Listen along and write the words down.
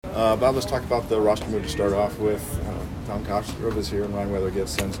Bob, let's talk about the roster move to start off with. Tom Cosgrove is here and Ryan Weather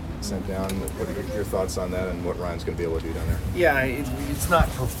gets sent down. What are your thoughts on that and what Ryan's going to be able to do down there? Yeah, it's not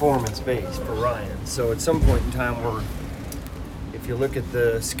performance-based for Ryan. So at some point in time, if you look at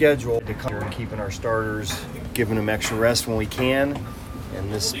the schedule, to come here and keeping our starters, giving them extra rest when we can,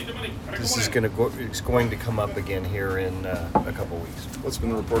 and this is going to come up again here in a couple of weeks. What's been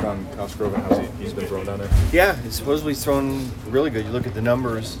the report on Cosgrove and how he's been thrown down there? Yeah, he's supposedly thrown really good. You look at the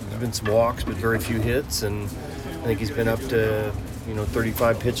numbers, there's been some walks, but very few hits, and I think he's been up to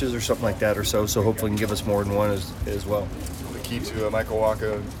 35 pitches or something like that or so. So hopefully he can give us more than one as well. The key to Michael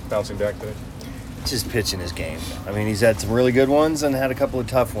Wacha bouncing back today? Just pitching his game. I mean, he's had some really good ones and had a couple of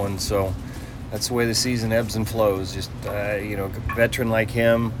tough ones. So that's the way the season ebbs and flows. Just a veteran like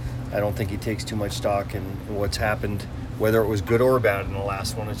him, I don't think he takes too much stock in what's happened, whether it was good or bad in the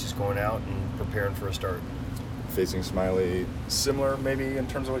last one. It's just going out and preparing for a start. Facing Smiley, similar maybe in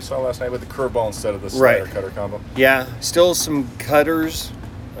terms of what we saw last night with the curveball instead of the slider cutter combo. Yeah, still some cutters,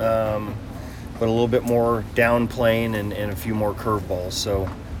 but a little bit more down plane and a few more curveballs. So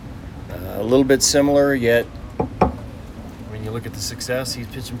a little bit similar, yet when you look at the success, he's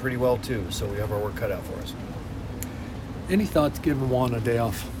pitching pretty well too. So we have our work cut out for us. Any thoughts giving Juan a day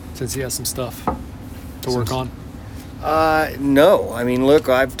off since he has some stuff to work on? No. I mean, look,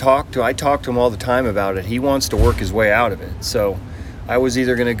 I talk to him all the time about it. He wants to work his way out of it. So I was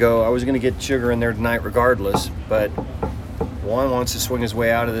going to get Sugar in there tonight regardless, but Juan wants to swing his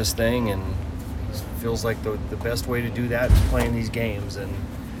way out of this thing, and he feels like the best way to do that is playing these games, and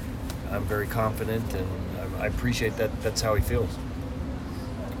I'm very confident, and I appreciate that that's how he feels.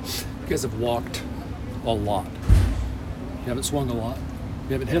 You guys have walked a lot. You haven't swung a lot.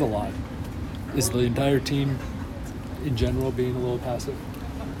 You haven't hit a lot. Is the entire team in general being a little passive?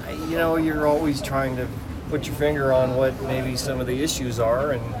 You're always trying to put your finger on what maybe some of the issues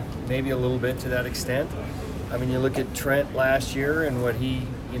are, and maybe a little bit to that extent. I mean, you look at Trent last year and what he,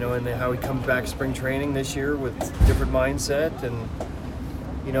 and how he comes back spring training this year with different mindset. And,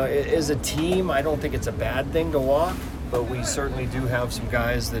 as a team, I don't think it's a bad thing to walk, but we certainly do have some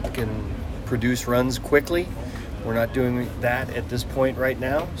guys that can produce runs quickly. We're not doing that at this point right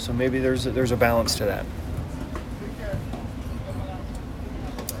now, so maybe there's a balance to that.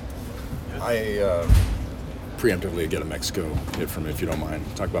 I preemptively get a Mexico hit from you, if you don't mind.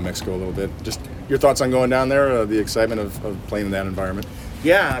 Talk about Mexico a little bit. Just your thoughts on going down there, the excitement of playing in that environment.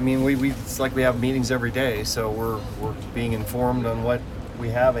 Yeah, I mean, it's like we have meetings every day, so we're being informed on what we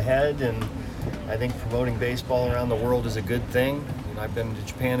have ahead, and I think promoting baseball around the world is a good thing. I've been to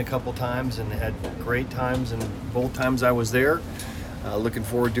Japan a couple times and had great times, and both times I was there. Looking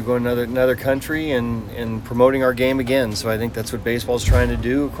forward to going to another country and promoting our game again. So I think that's what baseball's trying to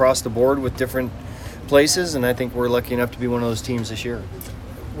do across the board with different places, and I think we're lucky enough to be one of those teams this year.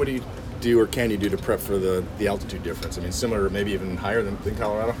 What do you do or can you do to prep for the altitude difference? I mean, similar or maybe even higher than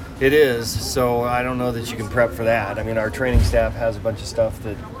Colorado? It is, so I don't know that you can prep for that. I mean, our training staff has a bunch of stuff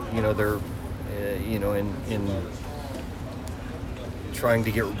that, they're, in trying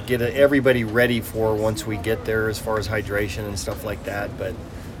to get everybody ready for once we get there as far as hydration and stuff like that. But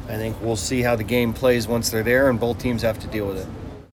I think we'll see how the game plays once they're there, and both teams have to deal with it.